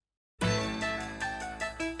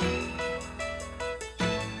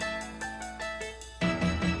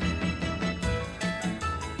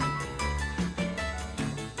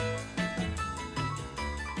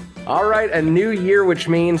All right, a new year, which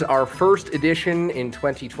means our first edition in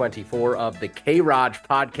 2024 of the KROG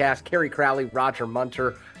Podcast. Kerry Crowley, Roger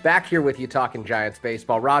Munter, back here with you talking Giants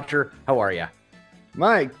baseball. Roger, how are you?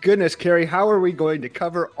 My goodness, Kerry, how are we going to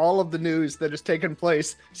cover all of the news that has taken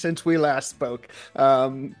place since we last spoke?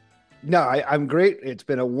 I'm great. It's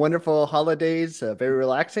been a wonderful holidays, very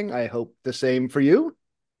relaxing. I hope the same for you.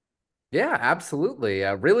 Yeah, absolutely.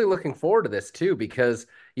 Really looking forward to this too, because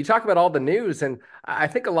you talk about all the news, and I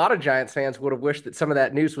think a lot of Giants fans would have wished that some of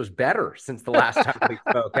that news was better since the last time we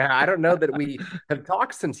spoke. I don't know that we have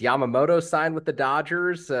talked since Yamamoto signed with the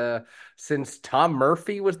Dodgers, since Tom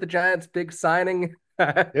Murphy was the Giants' big signing.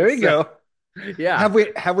 There you So, go. yeah,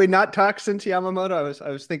 Have we not talked since Yamamoto? I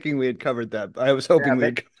was thinking we had covered that. I was hoping yeah,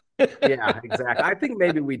 we'd. yeah, exactly. I think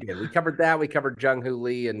maybe we did. We covered that. We covered Jung Hoo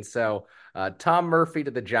Lee, and so Tom Murphy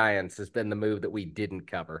to the Giants has been the move that we didn't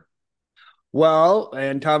cover. Well,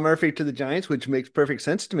 and Tom Murphy to the Giants, which makes perfect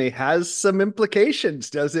sense to me, has some implications,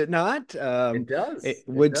 does it not? It It does. It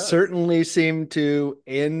would does. certainly seem to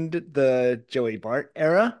end the Joey Bart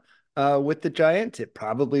era with the Giants. It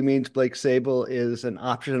probably means Blake Sable is an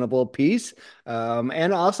optionable piece.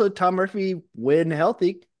 And also Tom Murphy, when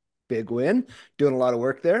healthy, big win, doing a lot of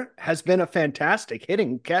work there, has been a fantastic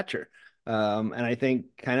hitting catcher. And I think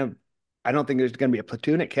I don't think there's going to be a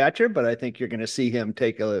platoon at catcher, but I think you're going to see him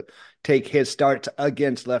take his starts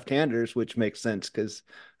against left-handers, which makes sense because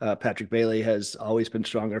Patrick Bailey has always been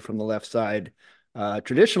stronger from the left side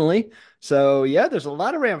traditionally. So yeah, there's a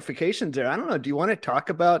lot of ramifications there. I don't know. Do you want to talk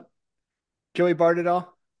about Joey Bart at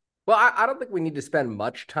all? Well, I don't think we need to spend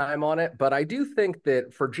much time on it, but I do think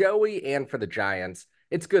that for Joey and for the Giants,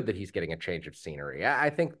 it's good that he's getting a change of scenery.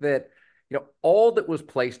 I think that, all that was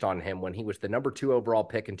placed on him when he was the number 2 overall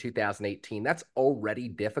pick in 2018, that's already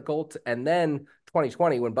difficult. And then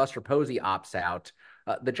 2020, when Buster Posey opts out,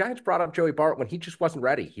 the Giants brought up Joey Bart when he just wasn't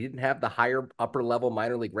ready. He didn't have the higher upper level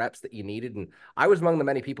minor league reps that you needed. And I was among the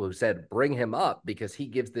many people who said, bring him up because he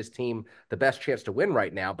gives this team the best chance to win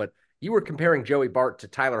right now. But you were comparing Joey Bart to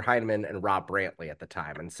Tyler Heineman and Rob Brantley at the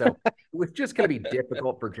time. And so it was just going to be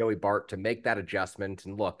difficult for Joey Bart to make that adjustment.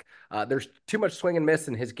 And look, there's too much swing and miss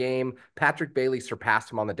in his game. Patrick Bailey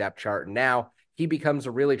surpassed him on the depth chart. And now he becomes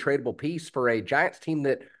a really tradable piece for a Giants team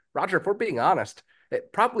that, Roger, if we're being honest,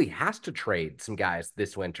 it probably has to trade some guys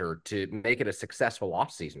this winter to make it a successful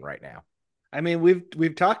offseason right now. I mean,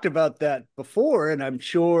 we've talked about that before, and I'm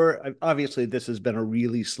sure obviously this has been a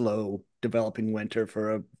really slow developing winter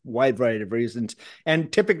for a wide variety of reasons.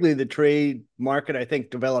 And typically the trade market, I think,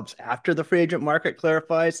 develops after the free agent market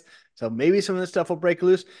clarifies. So maybe some of this stuff will break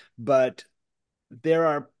loose, but there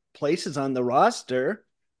are places on the roster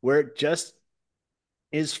where it just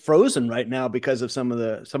is frozen right now because of some of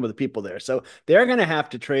the people there. So they're going to have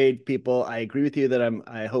to trade people. I agree with you that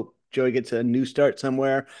I hope Joey gets a new start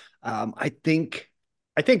somewhere. I think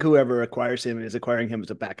whoever acquires him is acquiring him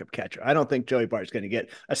as a backup catcher. I don't think Joey Bart's going to get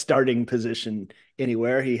a starting position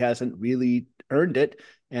anywhere. He hasn't really earned it.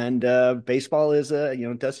 And baseball is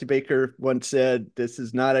Dusty Baker once said, this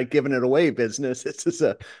is not a giving it away business. This is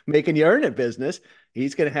a making you earn it business.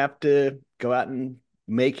 He's going to have to go out and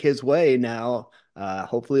make his way now.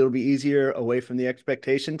 Hopefully it'll be easier away from the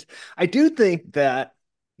expectations. I do think that,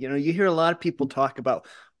 you hear a lot of people talk about,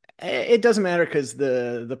 it doesn't matter because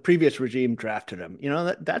the previous regime drafted him.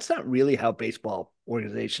 That's not really how baseball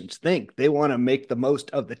organizations think. They want to make the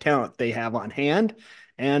most of the talent they have on hand.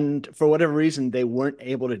 And for whatever reason, they weren't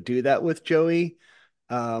able to do that with Joey.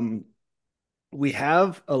 We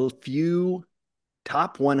have a few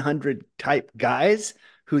top 100 type guys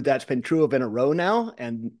who that's been true of in a row now.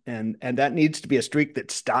 And that needs to be a streak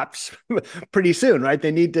that stops pretty soon, right?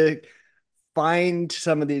 They need to find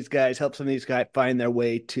some of these guys, help some of these guys find their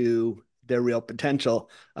way to their real potential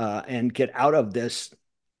and get out of this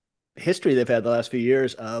history they've had the last few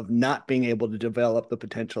years of not being able to develop the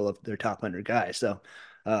potential of their top 100 guys. So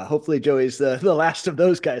hopefully Joey's the last of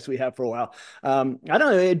those guys we have for a while. I don't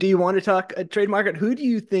know. Do you want to talk a trade market? Who do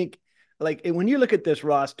you think, like when you look at this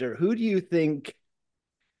roster, who do you think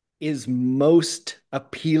is most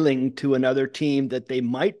appealing to another team that they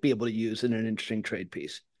might be able to use in an interesting trade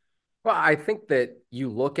piece? Well, I think that you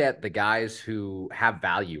look at the guys who have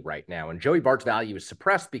value right now, and Joey Bart's value is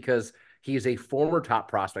suppressed because he is a former top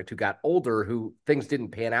prospect who got older, who things didn't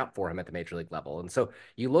pan out for him at the major league level. And so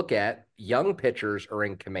you look at young pitchers are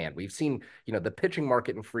in command. We've seen, the pitching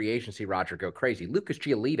market and free agency, Roger, go crazy. Lucas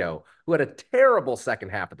Giolito, who had a terrible second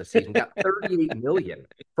half of the season, got 38 million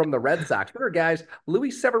from the Red Sox. Other guys,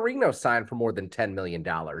 Luis Severino signed for more than $10 million.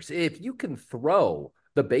 If you can throw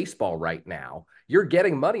the baseball right now. You're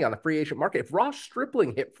getting money on the free agent market. If Ross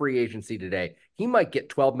Stripling hit free agency today, he might get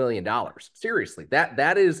 $12 million. Seriously,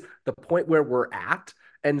 that is the point where we're at.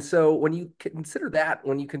 And so when you consider that,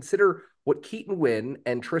 when you consider what Keaton Winn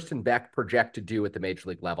and Tristan Beck project to do at the major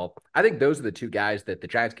league level, I think those are the two guys that the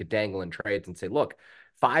Giants could dangle in trades and say, look,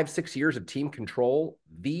 5, 6 years of team control,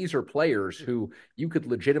 these are players who you could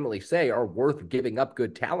legitimately say are worth giving up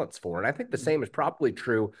good talents for. And I think the same is probably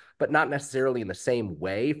true, but not necessarily in the same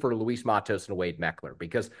way for Luis Matos and Wade Meckler,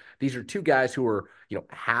 because these are two guys who are,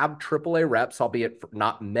 have AAA reps, albeit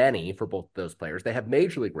not many for both those players. They have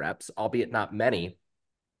major league reps, albeit not many.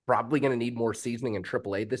 Probably going to need more seasoning in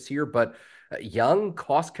AAA this year, but young,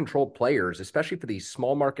 cost-controlled players, especially for these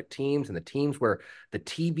small market teams and the teams where the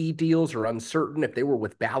TV deals are uncertain. If they were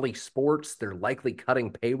with Bally Sports, they're likely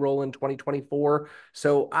cutting payroll in 2024.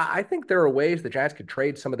 So I think there are ways the Giants could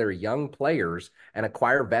trade some of their young players and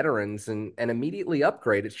acquire veterans and immediately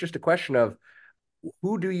upgrade. It's just a question of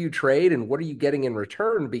who do you trade and what are you getting in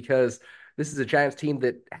return? Because this is a Giants team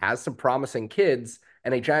that has some promising kids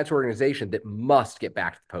and a Giants organization that must get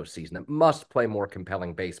back to the postseason, that must play more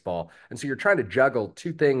compelling baseball. And so you're trying to juggle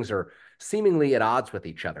two things are seemingly at odds with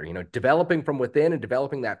each other, developing from within and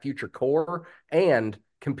developing that future core and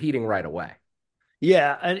competing right away.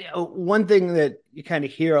 Yeah, and one thing that you kind of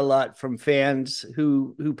hear a lot from fans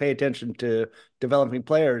who pay attention to developing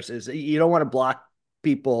players is you don't want to block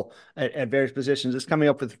people at various positions. It's coming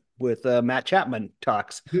up with Matt Chapman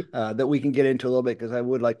talks that we can get into a little bit because I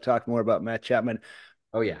would like to talk more about Matt Chapman.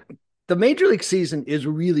 Oh yeah, the major league season is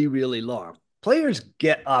really, really long. Players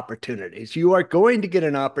get opportunities. You are going to get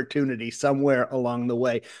an opportunity somewhere along the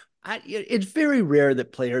way. It's very rare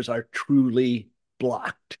that players are truly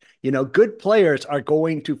blocked. Good players are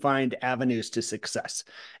going to find avenues to success.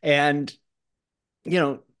 And,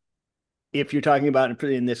 if you're talking about,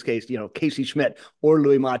 in this case, Casey Schmidt or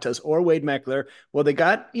Louis Matos or Wade Meckler, well, they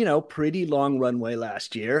got, pretty long runway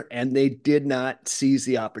last year and they did not seize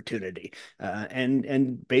the opportunity.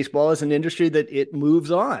 And baseball is an industry that it moves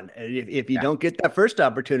on. And if you don't get that first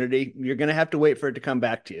opportunity, you're going to have to wait for it to come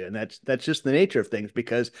back to you. And that's just the nature of things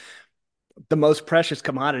because the most precious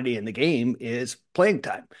commodity in the game is playing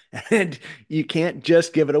time. And you can't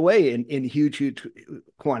just give it away in huge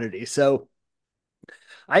quantities. So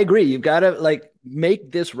I agree. You've got to make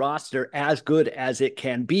this roster as good as it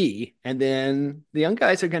can be, and then the young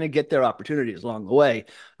guys are going to get their opportunities along the way.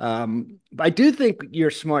 But I do think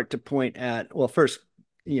you're smart to point at, well, first,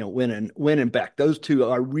 Win and Beck. Those two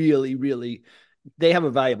are really, really. They have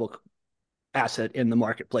a valuable asset in the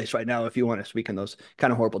marketplace right now. If you want to speak in those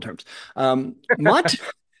kind of horrible terms,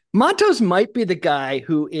 Matos might be the guy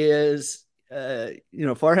who is.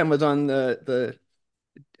 Farham was on the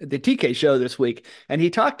TK show this week, and he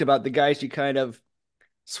talked about the guys you kind of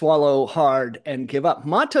swallow hard and give up.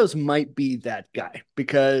 Matos might be that guy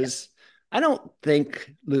because I don't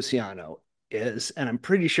think Luciano is, and I'm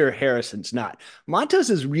pretty sure Harrison's not. Matos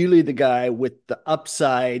is really the guy with the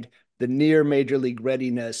upside, the near major league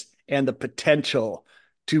readiness, and the potential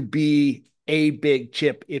to be a big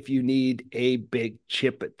chip if you need a big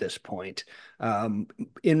chip at this point,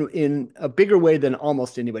 in a bigger way than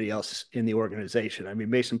almost anybody else in the organization. I mean,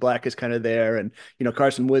 Mason Black is kind of there, and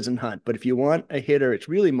Carson Whisenhunt. But if you want a hitter, it's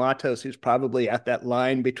really Matos who's probably at that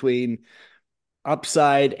line between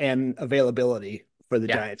upside and availability for the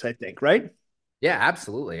Giants. I think, right? Yeah,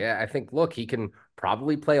 absolutely. Yeah, I think, look, he can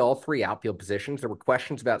probably play all three outfield positions. There were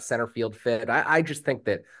questions about center field fit. I just think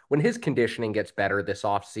that when his conditioning gets better this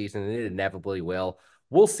offseason, and it inevitably will,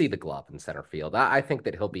 we'll see the glove in center field. I think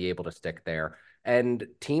that he'll be able to stick there. And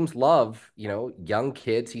teams love, young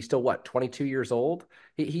kids. He's still, what, 22 years old?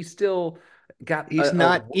 He's still got He's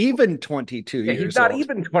not even 22 years old. He's not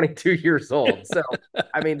even 22 years old. So,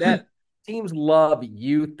 I mean, that teams love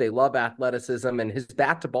youth. They love athleticism, and his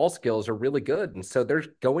bat to ball skills are really good. And so there's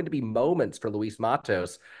going to be moments for Luis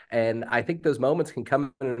Matos. And I think those moments can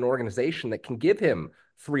come in an organization that can give him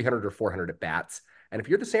 300 or 400 at bats. And if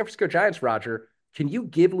you're the San Francisco Giants, Roger, can you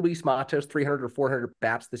give Luis Matos 300 or 400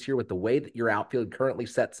 bats this year with the way that your outfield currently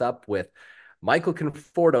sets up with Michael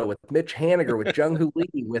Conforto, with Mitch Haniger, with Jung Hoo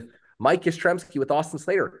Lee, with Mike Yastrzemski, with Austin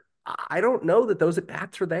Slater? I don't know that those at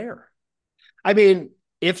bats are there. I mean,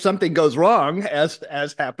 if something goes wrong, as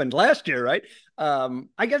happened last year, right?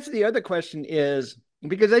 I guess the other question is,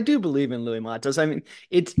 because I do believe in Louis Matos. I mean,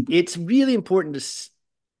 it's really important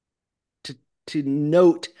to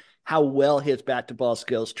note how well his bat to ball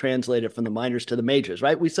skills translated from the minors to the majors,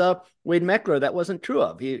 right? We saw Wade Meckler, that wasn't true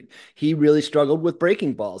of. He really struggled with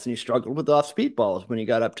breaking balls and he struggled with off speed balls when he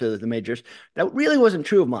got up to the majors. That really wasn't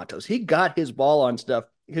true of Matos. He got his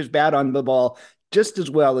bat on the ball just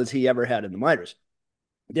as well as he ever had in the minors.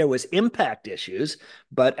 there was impact issues,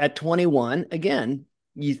 but at 21, again,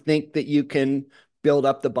 you think that you can build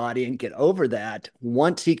up the body and get over that.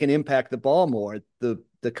 Once he can impact the ball more,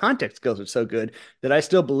 the contact skills are so good that I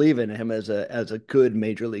still believe in him as a good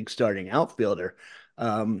major league starting outfielder,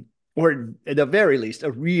 or at the very least,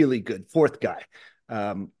 a really good fourth guy.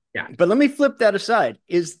 Yeah. But let me flip that aside.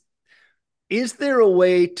 Is there a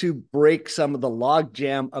way to break some of the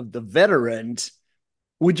logjam of the veterans?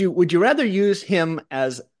 Would you rather use him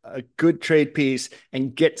as a good trade piece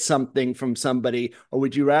and get something from somebody, or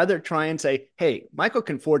would you rather try and say, hey, Michael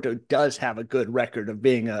Conforto does have a good record of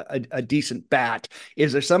being a decent bat?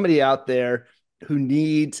 Is there somebody out there who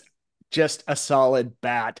needs just a solid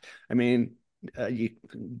bat? I mean,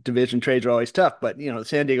 division trades are always tough, but the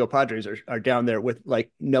San Diego Padres are down there with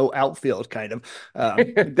like no outfield kind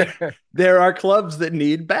of. There are clubs that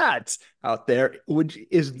need bats out there.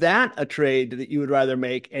 Is that a trade that you would rather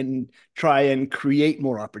make and try and create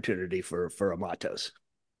more opportunity for Amatos?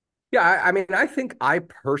 Yeah, I mean, I think I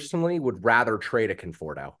personally would rather trade a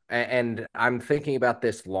Conforto. And I'm thinking about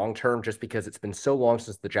this long term just because it's been so long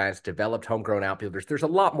since the Giants developed homegrown outfielders. There's a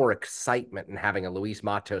lot more excitement in having a Luis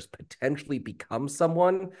Matos potentially become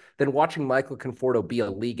someone than watching Michael Conforto be a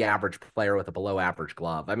league average player with a below average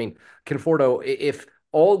glove. I mean, Conforto, if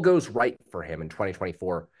all goes right for him in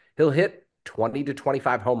 2024, he'll hit 20 to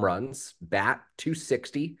 25 home runs, bat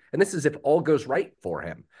 260. And this is if all goes right for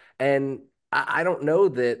him. And I don't know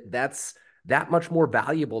that that's that much more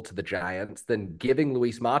valuable to the Giants than giving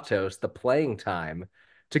Luis Matos the playing time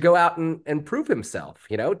to go out and prove himself,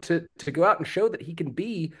 to go out and show that he can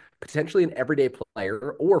be potentially an everyday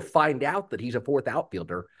player or find out that he's a fourth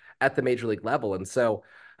outfielder at the major league level. And so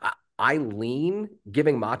I lean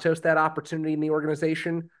giving Matos that opportunity in the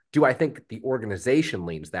organization. Do I think the organization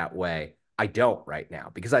leans that way? I don't right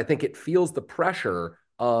now because I think it feels the pressure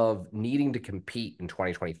of needing to compete in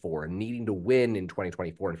 2024 and needing to win in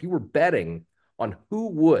 2024. And if you were betting on who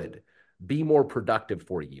would be more productive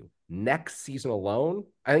for you next season alone,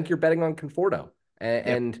 I think you're betting on Conforto. And,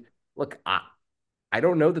 Yep. and look, I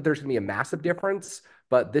don't know that there's going to be a massive difference,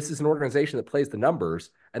 but this is an organization that plays the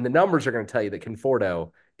numbers, and the numbers are going to tell you that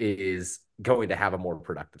Conforto is going to have a more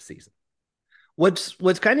productive season. What's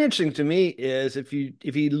kind of interesting to me is if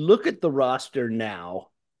you look at the roster now,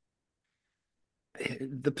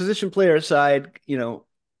 the position player side,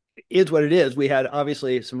 is what it is. We had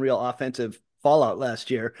obviously some real offensive fallout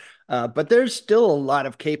last year, but there's still a lot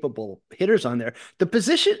of capable hitters on there.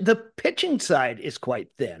 The pitching side is quite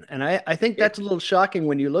thin, and I think that's a little shocking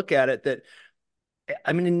when you look at it. That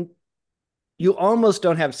I mean, you almost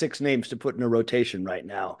don't have six names to put in a rotation right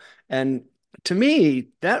now, and to me,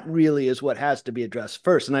 that really is what has to be addressed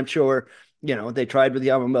first. And I'm sure they tried with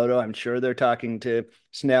Yamamoto. I'm sure they're talking to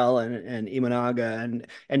Snell and Imanaga,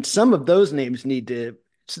 and some of those names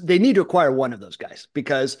they need to acquire one of those guys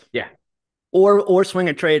because Yeah. or swing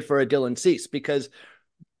a trade for a Dylan Cease because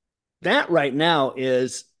that right now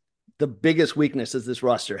is the biggest weaknesses this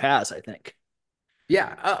roster has, I think.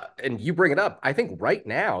 Yeah, and you bring it up. I think right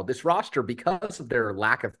now, this roster, because of their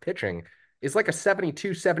lack of pitching, is like a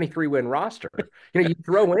 72, 73 win roster. You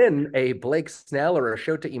throw in a Blake Snell or a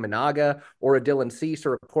Shota Imanaga or a Dylan Cease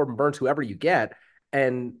or a Corbin Burns, whoever you get,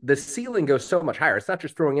 and the ceiling goes so much higher. It's not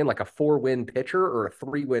just throwing in like a 4-win pitcher or a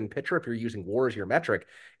 3-win pitcher if you're using WAR as your metric.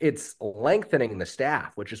 It's lengthening the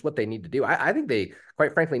staff, which is what they need to do. I think they,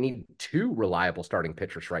 quite frankly, need two reliable starting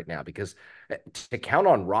pitchers right now because to count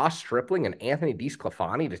on Ross Stripling and Anthony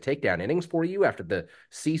DeSclafani to take down innings for you after the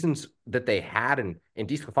seasons that they had in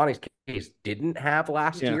DeSclafani's case didn't have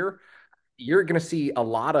last Yeah. year, you're going to see a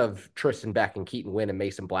lot of Tristan Beck and Keaton Wynn and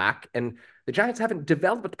Mason Black. And the Giants haven't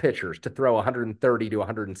developed pitchers to throw 130 to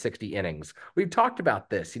 160 innings. We've talked about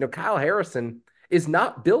this. Kyle Harrison is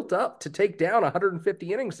not built up to take down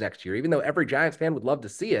 150 innings next year, even though every Giants fan would love to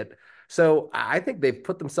see it. So I think they've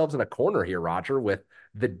put themselves in a corner here, Roger, with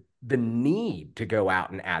the need to go out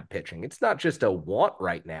and add pitching. It's not just a want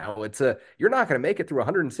right now. You're not going to make it through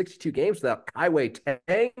 162 games without Kaiwei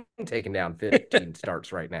Tang taking down 15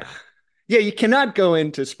 starts right now. Yeah, you cannot go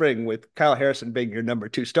into spring with Kyle Harrison being your number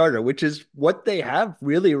two starter, which is what they have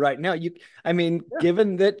really right now. I mean, Yeah.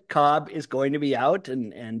 given that Cobb is going to be out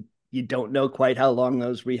and you don't know quite how long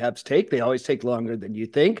those rehabs take, they always take longer than you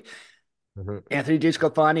think. Mhm. Anthony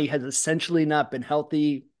DeSclafani has essentially not been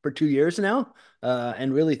healthy for 2 years now,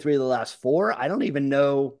 and really three of the last four. I don't even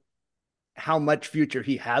know how much future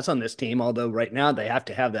he has on this team, although right now they have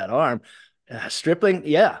to have that arm. Stripling,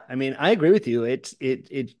 yeah, I mean, I agree with you.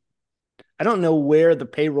 I don't know where the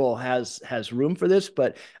payroll has room for this,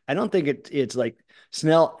 but I don't think it's like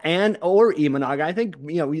Snell and or Imanaga. I think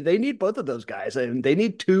they need both of those guys, and they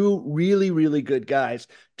need two really really good guys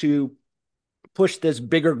to push this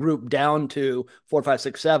bigger group down to 4, 5,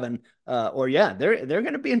 6, 7. Or yeah, they're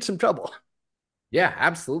going to be in some trouble. Yeah,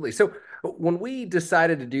 absolutely. So when we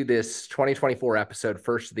decided to do this 2024 episode,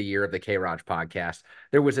 first of the year of the KROG podcast,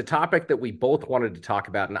 there was a topic that we both wanted to talk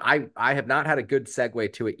about, and I have not had a good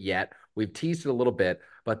segue to it yet. We've teased it a little bit,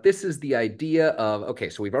 but this is the idea of, okay,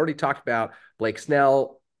 so we've already talked about Blake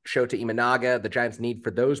Snell, Shota Imanaga, the Giants' need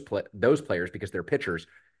for those players because they're pitchers.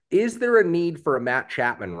 Is there a need for a Matt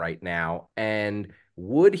Chapman right now? And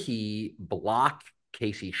would he block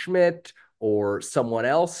Casey Schmidt or someone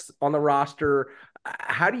else on the roster?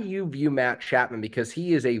 How do you view Matt Chapman? Because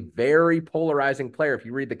he is a very polarizing player. If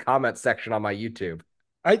you read the comments section on my YouTube,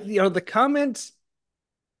 The comments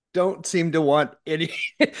don't seem to want any.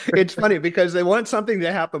 It's funny because they want something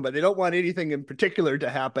to happen, but they don't want anything in particular to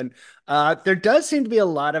happen. There does seem to be a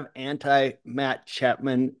lot of anti Matt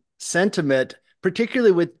Chapman sentiment,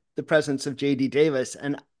 particularly with the presence of JD Davis.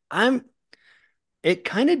 And I'm it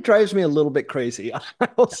kind of drives me a little bit crazy. I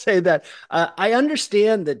will say that I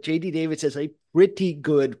understand that JD Davis is a pretty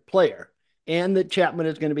good player and that Chapman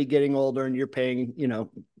is going to be getting older and you're paying,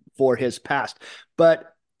 for his past.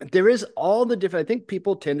 But there is all the different, I think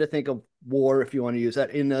people tend to think of WAR, if you want to use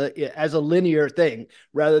that, as a linear thing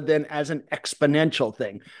rather than as an exponential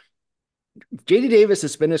thing. JD Davis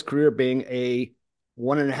has spent his career being a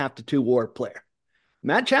 1.5 to 2 WAR player.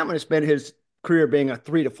 Matt Chapman has spent his career being a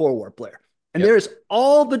 3 to 4 WAR player. And yep, there's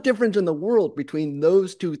all the difference in the world between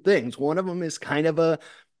those two things. One of them is kind of a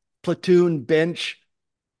platoon bench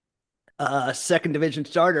second division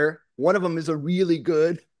starter. One of them is a really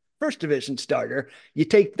good first division starter. You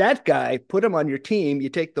take that guy, put him on your team. You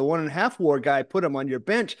take the 1.5 WAR guy, put him on your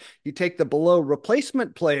bench. You take the below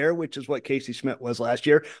replacement player, which is what Casey Schmidt was last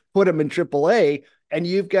year, put him in AAA, and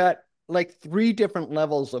you've got like 3 different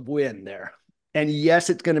levels of win there. And yes,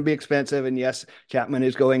 it's going to be expensive. And yes, Chapman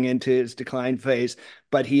is going into his decline phase,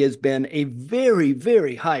 but he has been a very,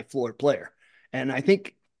 very high floor player. And I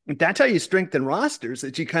think that's how you strengthen rosters,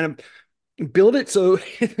 that you kind of build it so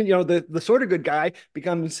the sort of good guy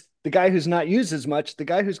becomes the guy who's not used as much. The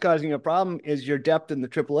guy who's causing a problem is your depth in the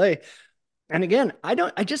AAA. And again,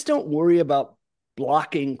 I just don't worry about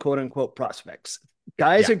blocking quote unquote prospects.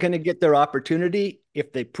 Guys yeah. are going to get their opportunity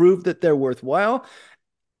if they prove that they're worthwhile.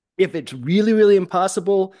 If it's really, really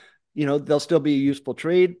impossible, they'll still be a useful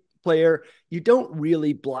trade player. You don't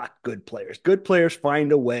really block good players. Good players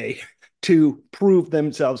find a way to prove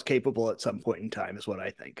themselves capable at some point in time, is what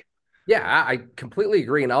I think. Yeah, I completely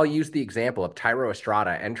agree. And I'll use the example of Tyro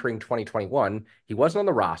Estrada entering 2021. He wasn't on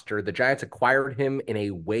the roster. The Giants acquired him in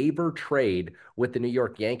a waiver trade with the New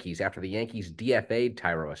York Yankees after the Yankees DFA'd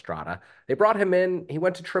Tyro Estrada. They brought him in. He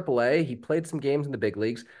went to AAA. He played some games in the big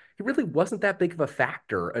leagues. He really wasn't that big of a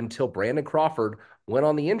factor until Brandon Crawford went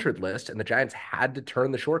on the injured list, and the Giants had to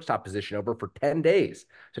turn the shortstop position over for 10 days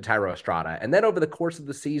to Tyro Estrada. And then over the course of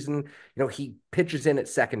the season, he pitches in at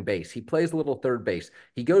second base. He plays a little third base.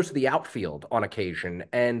 He goes to the outfield on occasion.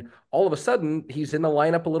 And all of a sudden, he's in the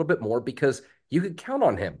lineup a little bit more because you could count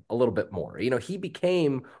on him a little bit more. He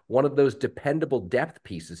became one of those dependable depth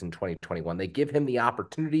pieces in 2021. They give him the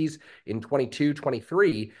opportunities in 22,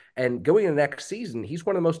 23, and going into next season, he's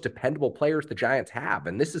one of the most dependable players the Giants have.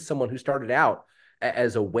 And this is someone who started out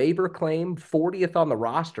as a waiver claim, 40th on the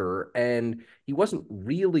roster, and he wasn't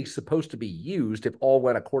really supposed to be used if all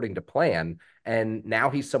went according to plan. And now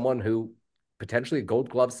he's someone who potentially a gold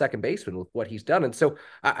glove second baseman with what he's done. And so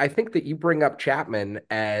I think that you bring up Chapman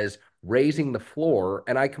as raising the floor,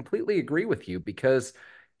 and I completely agree with you because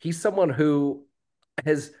he's someone who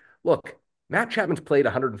has, look, Matt Chapman's played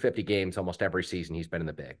 150 games almost every season he's been in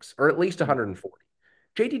the bigs, or at least 140.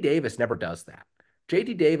 JD Davis never does that.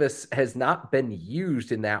 JD Davis has not been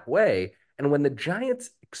used in that way. And when the Giants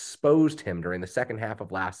exposed him during the second half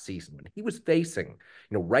of last season, when he was facing,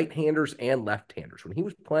 right-handers and left-handers, when he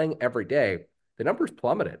was playing every day, the numbers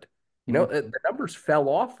plummeted. The numbers fell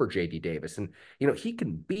off for JD Davis. And, he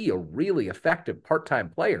can be a really effective part-time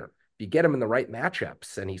player if you get him in the right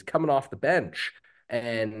matchups and he's coming off the bench.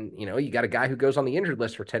 And, you got a guy who goes on the injured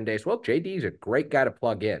list for 10 days. Well, JD's a great guy to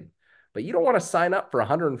plug in. But you don't want to sign up for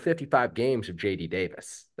 155 games of JD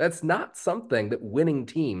Davis. That's not something that winning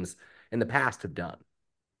teams in the past have done.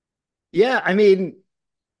 Yeah, I mean,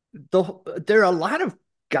 there are a lot of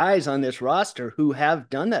guys on this roster who have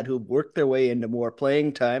done that, who've worked their way into more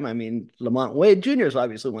playing time. I mean, Lamont Wade Jr. is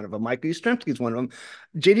obviously one of them. Mike Yastrzemski is one of them.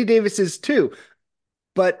 JD Davis is too.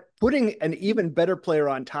 But putting an even better player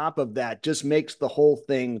on top of that just makes the whole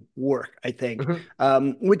thing work, I think.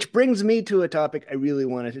 Mhm. Which brings me to a topic I really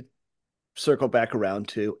wanted to circle back around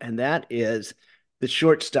to, and that is the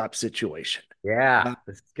shortstop situation. Yeah, Uh,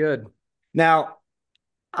 this is good. Now,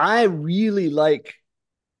 I really like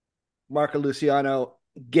Marco Luciano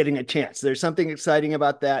getting a chance. There's something exciting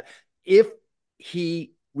about that. If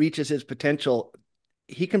he reaches his potential,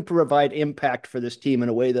 he can provide impact for this team in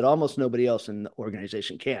a way that almost nobody else in the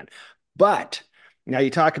organization can. But now you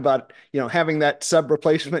talk about, having that sub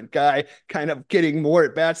replacement guy kind of getting more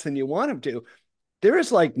at bats than you want him to. There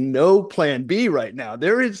is like no plan B right now.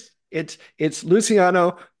 It's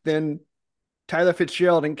Luciano, then Tyler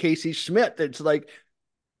Fitzgerald and Casey Schmidt. It's like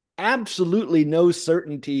absolutely no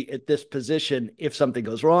certainty at this position if something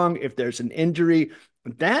goes wrong, if there's an injury.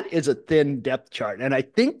 That is a thin depth chart. And I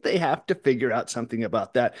think they have to figure out something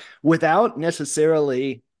about that without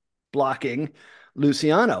necessarily blocking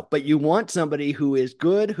Luciano. But you want somebody who is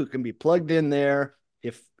good, who can be plugged in there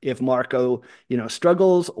if Marco,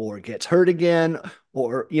 struggles or gets hurt again,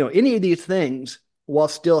 or any of these things, while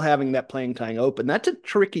still having that playing time open. That's a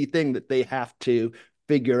tricky thing that they have to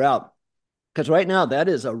figure out. Because right now, that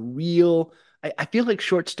is a real, I feel like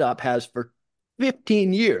shortstop has for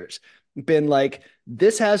 15 years been like,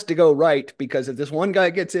 this has to go right because if this one guy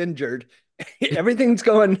gets injured, everything's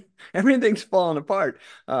falling apart.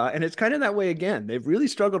 And it's kind of that way again. They've really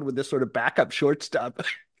struggled with this sort of backup shortstop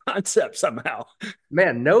concept somehow.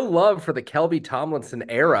 Man, no love for the Kelby Tomlinson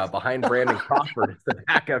era behind Brandon Crawford as the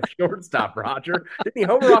backup shortstop, Roger. Didn't he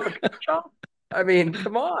homer off a catch-off? I mean,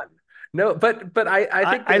 come on. No, but I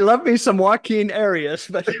think I that love me some Joaquin Arias,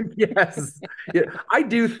 but yes. Yeah, I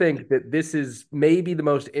do think that this is maybe the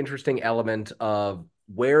most interesting element of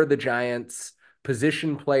where the Giants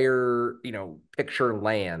position player, picture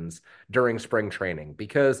lands during spring training.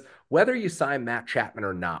 Because whether you sign Matt Chapman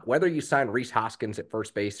or not, whether you sign Rhys Hoskins at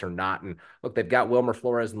first base or not, and look, they've got Wilmer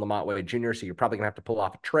Flores and Lamont Wade Jr., so you're probably gonna have to pull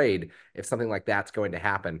off a trade if something like that's going to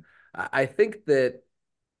happen. I think that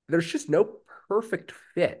there's just no perfect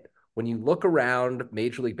fit when you look around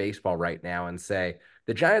Major League Baseball right now and say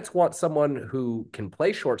the Giants want someone who can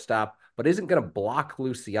play shortstop, but isn't going to block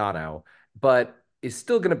Luciano, but is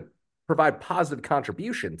still going to provide positive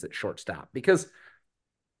contributions at shortstop. Because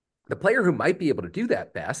the player who might be able to do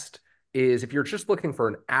that best is if you're just looking for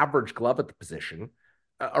an average glove at the position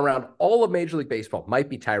around all of Major League Baseball, might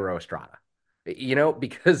be Tyro Estrada.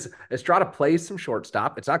 Because Estrada plays some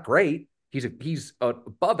shortstop. It's not great. He's a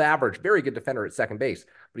above average, very good defender at second base,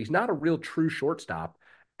 but he's not a real true shortstop.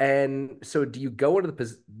 And so, do you go into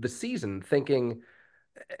the season thinking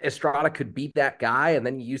Estrada could beat that guy, and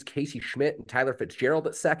then you use Casey Schmidt and Tyler Fitzgerald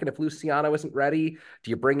at second if Luciano isn't ready?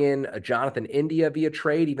 Do you bring in a Jonathan India via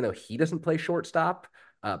trade, even though he doesn't play shortstop?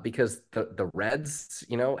 Because the Reds,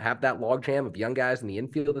 have that logjam of young guys in the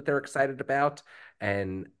infield that they're excited about.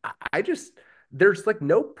 And I just there's like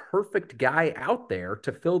no perfect guy out there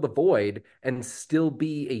to fill the void and still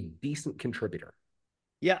be a decent contributor.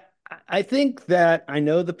 yeah, I think that I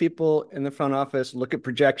know the people in the front office look at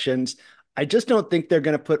projections. I just don't think they're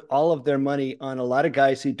going to put all of their money on a lot of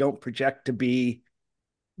guys who don't project to be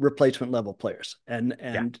replacement level players. And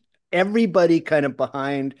Yeah. and everybody kind of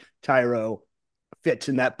behind Tyro fits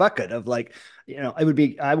in that bucket of like,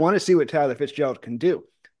 I want to see what Tyler Fitzgerald can do.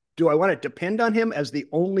 Do I want to depend on him as the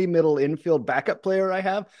only middle infield backup player I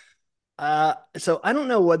have? So I don't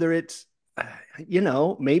know whether it's,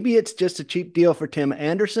 maybe it's just a cheap deal for Tim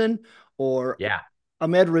Anderson or Yeah.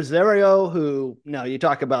 Ahmed Rosario, who now you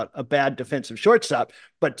talk about a bad defensive shortstop,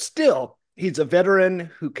 but still he's a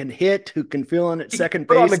veteran who can hit, who can fill in at He can second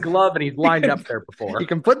put on the base. glove and he's He lined can, up there he before.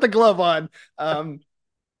 can put the glove on.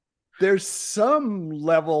 There's some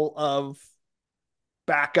level of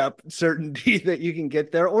backup certainty that you can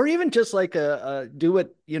get there, or even just like a do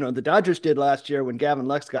what the Dodgers did last year when Gavin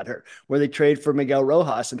Lux got hurt, where they trade for Miguel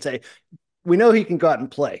Rojas and say, we know he can go out and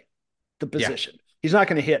play the Yeah. position. He's not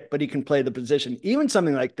going to hit, but he can play the position. Even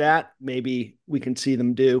something like that, maybe we can see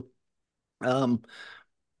them do. Um,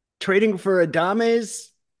 Trading for Adames,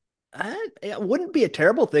 it wouldn't be a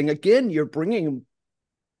terrible thing. Again, you're bringing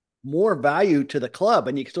more value to the club,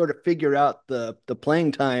 and you can sort of figure out the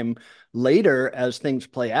playing time later as things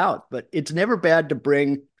play out. But it's never bad to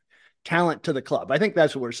bring talent to the club. I think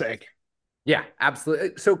that's what we're saying. Yeah,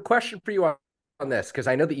 absolutely. So, question for you on this, because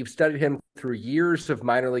I know that you've studied him through years of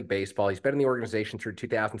minor league baseball. He's been in the organization through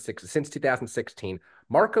 2006, since 2016.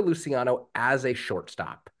 Marco Luciano as a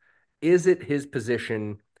shortstop. Is it his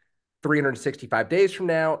position 365 days from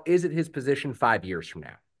now? Is it his position 5 years from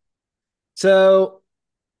now? So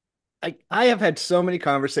I have had so many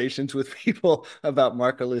conversations with people about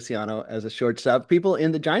Marco Luciano as a shortstop, people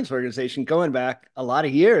in the Giants organization going back a lot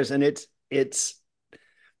of years, and it's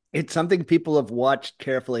something people have watched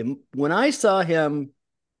carefully. When I saw him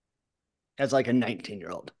as like a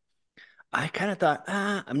 19-year-old. I kind of thought,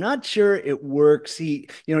 I'm not sure it works. He's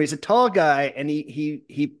a tall guy, and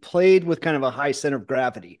he played with kind of a high center of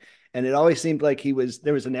gravity, and it always seemed like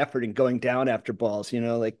there was an effort in going down after balls.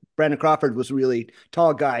 Like Brandon Crawford was a really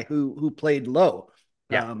tall guy who played low,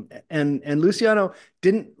 Yeah. and Luciano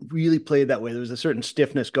didn't really play that way. There was a certain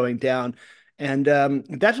stiffness going down, and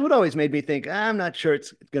that's what always made me think, I'm not sure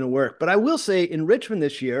it's going to work. But I will say, in Richmond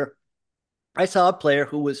this year, I saw a player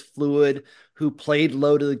who was fluid, who played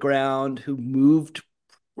low to the ground, who moved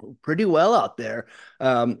pretty well out there.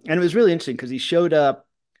 And it was really interesting because he showed up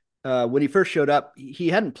when he first showed up. He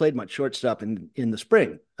hadn't played much shortstop in the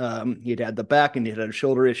spring. He'd had the back and he had a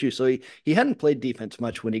shoulder issue, so he hadn't played defense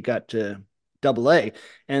much when he got to Double A.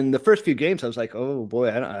 And the first few games, I was like, oh boy,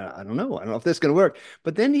 I don't know, I don't know if this is going to work.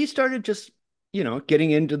 But then he started just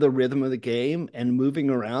getting into the rhythm of the game and moving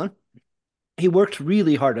around. He works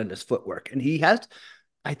really hard on his footwork, and he has,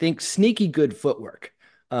 I think, sneaky good footwork.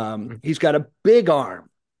 He's got a big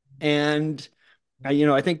arm, and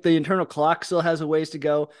I think the internal clock still has a ways to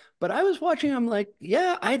go. But I was watching, I'm like,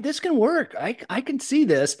 yeah, this can work. I can see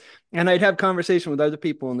this. And I'd have conversation with other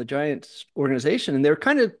people in the Giants organization, and they're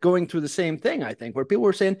kind of going through the same thing, I think, where people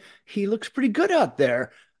were saying he looks pretty good out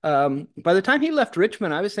there. By the time he left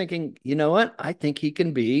Richmond, I was thinking, you know what? I think he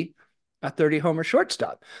can be a 30 homer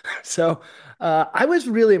shortstop. So I was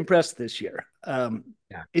really impressed this year. Yeah.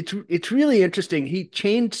 It's really interesting. He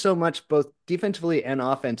changed so much both defensively and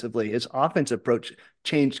offensively. His offense approach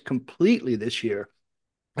changed completely this year.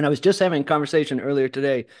 And I was just having a conversation earlier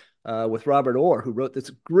today with Robert Orr, who wrote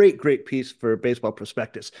this great piece for Baseball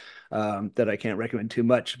Prospectus that I can't recommend too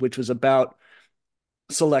much, which was about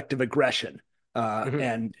selective aggression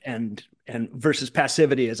Mhm. and versus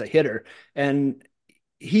passivity as a hitter. And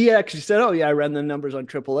he actually said, "Oh yeah, I ran the numbers on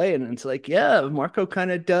AAA," and it's like, yeah, Marco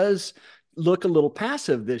kind of does look a little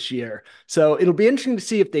passive this year. So it'll be interesting to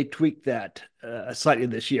see if they tweak that slightly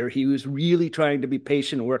this year. He was really trying to be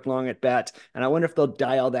patient and work long at bats, and I wonder if they'll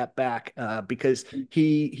dial that back because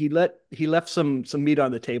he left some meat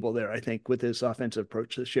on the table there, I think, with his offensive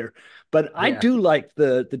approach this year. But I Yeah. do like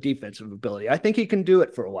the defensive ability. I think he can do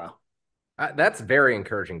it for a while. That's very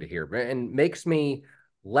encouraging to hear and makes me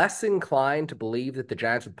less inclined to believe that the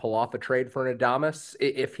Giants would pull off a trade for an Adamas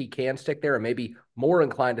if he can stick there, and maybe more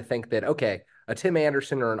inclined to think that, okay, a Tim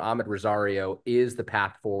Anderson or an Ahmed Rosario is the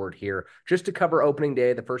path forward here just to cover opening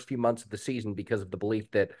day, the first few months of the season, because of the belief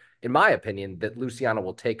that, in my opinion, that Luciano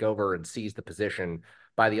will take over and seize the position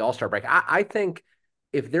by the All-Star break. I think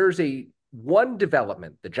if there's a one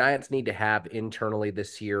development the Giants need to have internally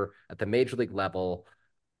this year at the major league level,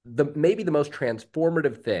 maybe the most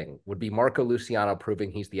transformative thing would be Marco Luciano proving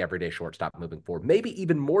he's the everyday shortstop moving forward. Maybe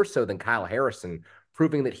even more so than Kyle Harrison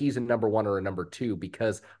proving that he's a number one or a number two,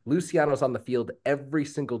 because Luciano's on the field every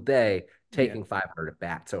single day Yeah. taking 500 at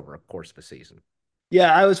bats over a course of a season.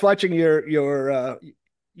 Yeah, I was watching your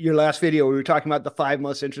last video. We were talking about the five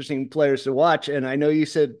most interesting players to watch, and I know you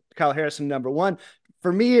said Kyle Harrison number one.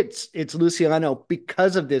 For me, it's Luciano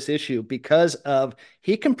because of this issue, because of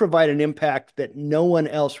he can provide an impact that no one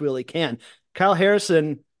else really can. Kyle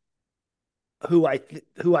Harrison, who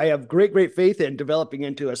I have great faith in developing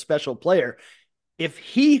into a special player, if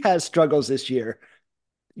he has struggles this year,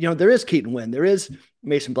 there is Keaton Wynn, there is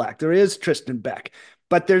Mason Black, there is Tristan Beck,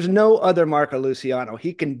 but there's no other Marco Luciano.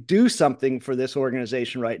 He can do something for this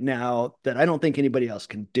organization right now that I don't think anybody else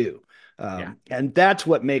can do. Yeah. And that's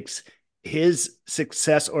what makes his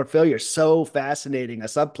success or failure so fascinating, a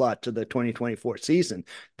subplot to the 2024 season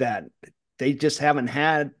that they just haven't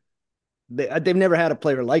had. They've never had a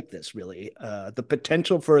player like this, really. The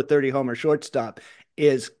potential for a 30 homer shortstop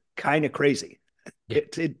is kind of crazy. Yeah.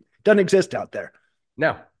 It doesn't exist out there.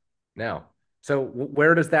 No, no. So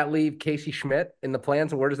where does that leave Casey Schmidt in the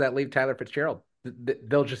plans, and where does that leave Tyler Fitzgerald?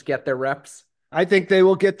 They'll just get their reps. I think they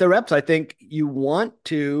will get the reps. I think you want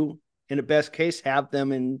to, in a best case, have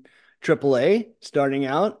them in AAA starting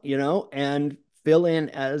out, and fill in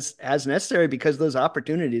as necessary because those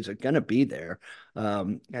opportunities are going to be there,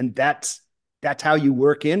 and that's how you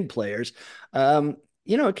work in players.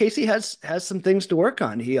 Casey has some things to work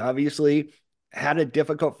on. He obviously had a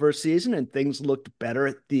difficult first season, and things looked better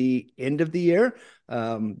at the end of the year,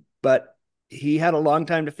 but he had a long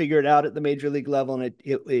time to figure it out at the major league level, and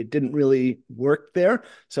it didn't really work there.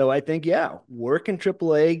 So I think, yeah, work in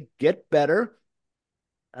AAA, get better.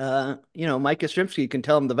 Mike Yastrzemski can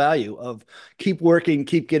tell him the value of keep working,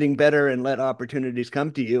 keep getting better, and let opportunities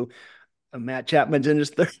come to you. Matt Chapman's in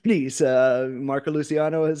his 30s. Marco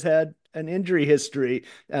Luciano has had an injury history.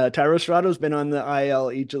 Tyro Strato's been on the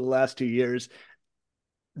IL each of the last 2 years.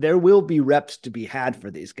 There will be reps to be had for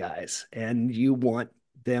these guys, and you want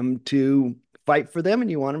them to fight for them,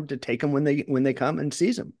 and you want them to take them when they come and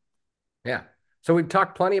seize them. Yeah. So we've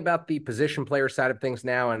talked plenty about the position player side of things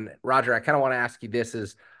now. And Roger, I kind of want to ask you this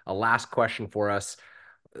as a last question for us.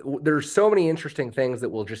 There's so many interesting things that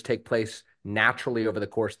will just take place naturally over the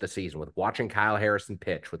course of the season with watching Kyle Harrison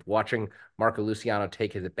pitch, with watching Marco Luciano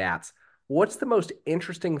take his at bats. What's the most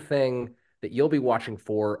interesting thing that you'll be watching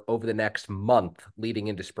for over the next month leading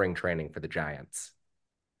into spring training for the Giants?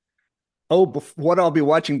 Oh, what I'll be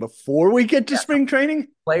watching before we get to Yeah. spring training?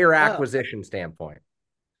 Player Oh, acquisition standpoint.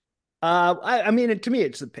 I mean, to me,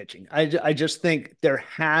 it's the pitching. I just think there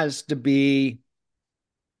has to be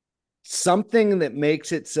something that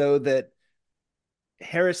makes it so that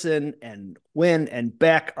Harrison and Wynn and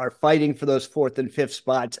Beck are fighting for those fourth and fifth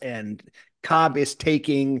spots, and Cobb is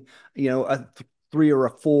taking, a three or a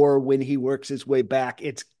four when he works his way back.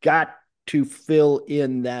 It's got to fill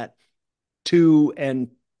in that two and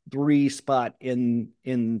three spot in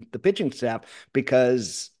the pitching staff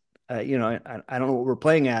because I don't know what we're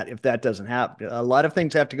playing at if that doesn't happen. A lot of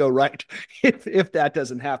things have to go right if that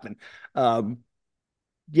doesn't happen. Um,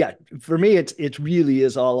 yeah, for me, it really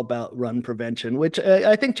is all about run prevention, which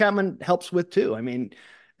I think Chapman helps with too. I mean,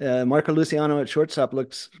 Marco Luciano at shortstop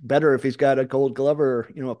looks better if he's got a gold glover,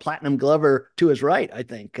 a platinum glover to his right, I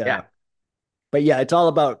think. Yeah. But yeah, it's all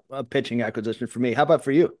about pitching acquisition for me. How about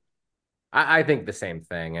for you? I think the same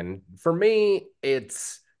thing. And for me,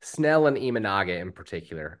 it's Snell and Imanaga in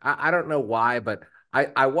particular. I don't know why, but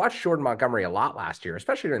I watched Jordan Montgomery a lot last year,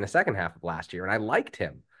 especially during the second half of last year, and I liked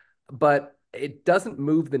him. But it doesn't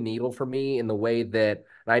move the needle for me in the way that,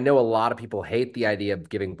 and I know a lot of people hate the idea of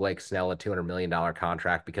giving Blake Snell a $200 million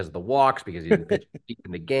contract because of the walks, because he didn't pitch deep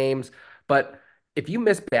in the games. But if you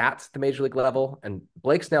miss bats at the major league level and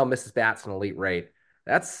Blake Snell misses bats at an elite rate,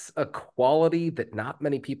 that's a quality that not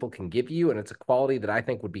many people can give you. And it's a quality that I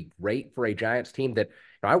think would be great for a Giants team that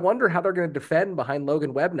I wonder how they're going to defend behind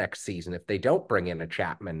Logan Webb next season if they don't bring in a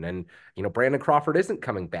Chapman. And, Brandon Crawford isn't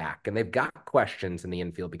coming back. And they've got questions in the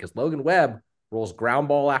infield because Logan Webb rolls ground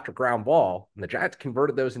ball after ground ball. And the Giants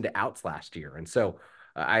converted those into outs last year. And so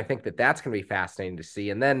I think that that's going to be fascinating to see.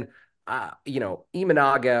 And then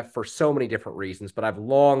Imanaga for so many different reasons, but I've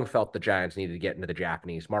long felt the Giants needed to get into the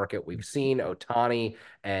Japanese market. We've seen Otani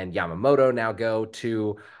and Yamamoto now go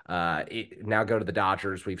to the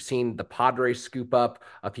Dodgers. We've seen the Padres scoop up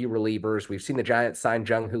a few relievers. We've seen the Giants sign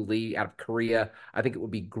Jung-Hoo Lee out of Korea. I think it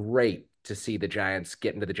would be great to see the Giants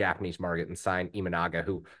get into the Japanese market and sign Imanaga,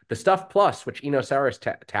 who the Stuff Plus, which Eno Saris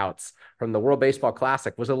touts from the World Baseball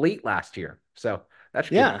Classic, was elite last year. So that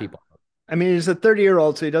should give Yeah. people. I mean, he's a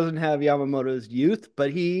 30-year-old, so he doesn't have Yamamoto's youth,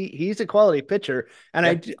 but he's a quality pitcher.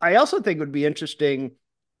 And Yeah. I also think it would be interesting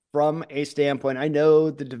from a standpoint. I know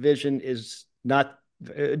the division is not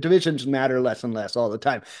divisions matter less and less all the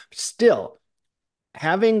time. Still,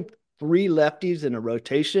 having three lefties in a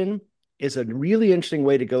rotation is a really interesting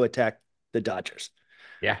way to go attack the Dodgers,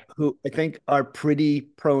 Yeah. who I think are pretty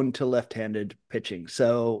prone to left-handed pitching.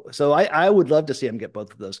 So I would love to see him get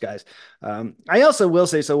both of those guys. I also will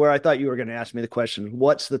say, so where I thought you were going to ask me the question,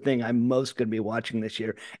 what's the thing I'm most going to be watching this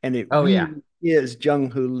year? And it Oh, yeah. really is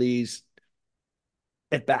Jung-Hoo Lee's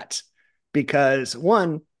at bats, because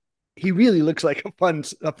one, he really looks like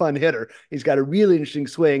a fun hitter. He's got a really interesting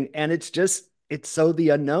swing, and it's so the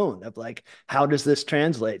unknown of like, how does this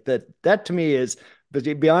translate? That to me is,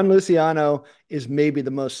 beyond Luciano, is maybe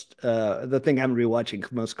the thing I'm gonna be watching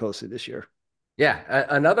most closely this year. Yeah,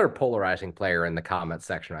 another polarizing player in the comment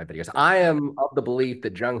section of my videos. I am of the belief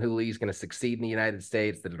that Jung-Hoo Lee is going to succeed in the United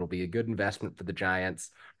States, that it'll be a good investment for the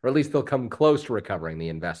Giants, or at least they'll come close to recovering the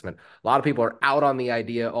investment. A lot of people are out on the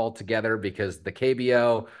idea altogether because the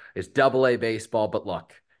KBO is double A baseball. But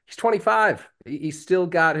look, he's 25. He's still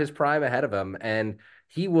got his prime ahead of him. And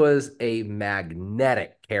he was a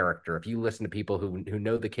magnetic character. If you listen to people who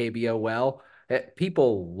know the KBO well,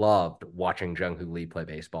 people loved watching Jung-Hoo Lee play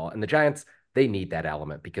baseball. And the Giants, they need that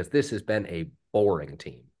element because this has been a boring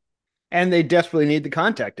team. And they desperately need the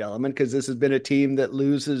contact element because this has been a team that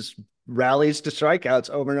loses rallies to strikeouts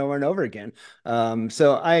over and over and over again.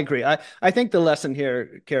 So I agree. I think the lesson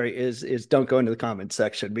here, Kerry, is don't go into the comments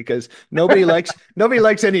section because nobody likes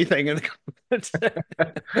anything in the comments.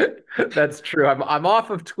 That's true. I'm off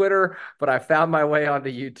of Twitter, but I found my way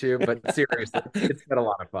onto YouTube. But seriously, it's been a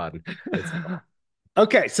lot of fun. It's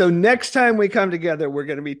Okay, so next time we come together, we're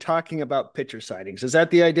going to be talking about pitcher sightings. Is that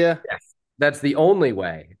the idea? Yes. That's the only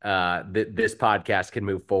way that this podcast can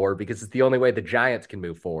move forward because it's the only way the Giants can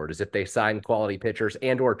move forward is if they sign quality pitchers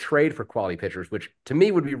and or trade for quality pitchers, which to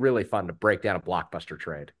me would be really fun to break down a blockbuster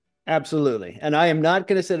trade. Absolutely. And I am not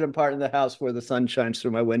going to sit in a part of the house where the sun shines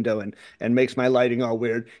through my window and makes my lighting all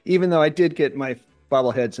weird, even though I did get my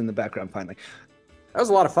bobbleheads in the background finally. That was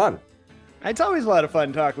a lot of fun. It's always a lot of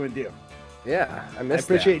fun talking with you. Yeah, I I missed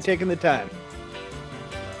appreciate you that. taking the time.